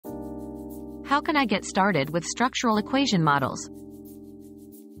How can I get started with structural equation models?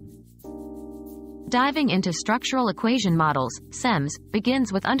 Diving into structural equation models, SEMs,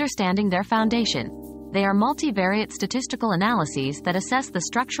 begins with understanding their foundation. They are multivariate statistical analyses that assess the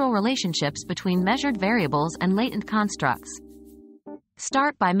structural relationships between measured variables and latent constructs.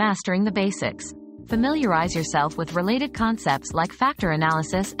 Start by mastering the basics. Familiarize yourself with related concepts like factor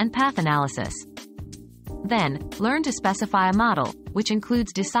analysis and path analysis. Then, learn to specify a model, which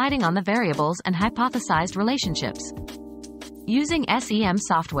includes deciding on the variables and hypothesized relationships. Using SEM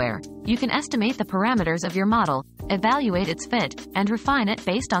software, you can estimate the parameters of your model, evaluate its fit, and refine it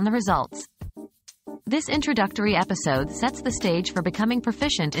based on the results. This introductory episode sets the stage for becoming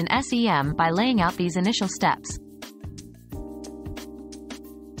proficient in SEM by laying out these initial steps.